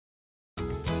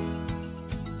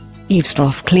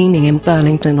Eavestrough Cleaning in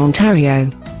Burlington,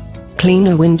 Ontario.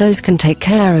 Cleaner Windows can take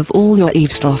care of all your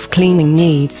Eavestrough cleaning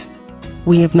needs.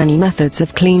 We have many methods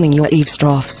of cleaning your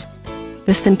Eavestroughs.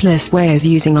 The simplest way is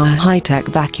using our high-tech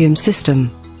vacuum system.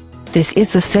 This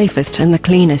is the safest and the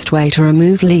cleanest way to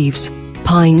remove leaves,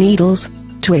 pine needles,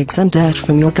 twigs and dirt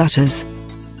from your gutters.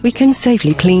 We can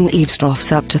safely clean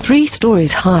Eavestroughs up to 3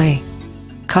 stories high.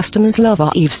 Customers love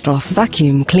our Eavestrough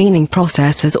vacuum cleaning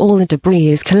process as all the debris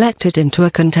is collected into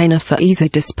a container for easy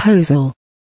disposal.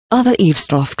 Other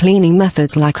Eavestrough cleaning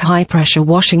methods like high-pressure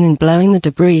washing and blowing the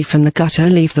debris from the gutter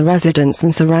leave the residence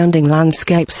and surrounding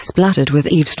landscapes splattered with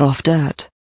Eavestrough dirt.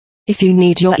 If you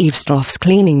need your Eavestroughs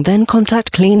cleaning, then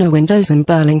contact Cleaner Windows in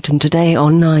Burlington today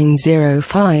on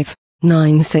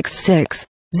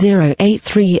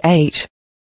 905-966-0838.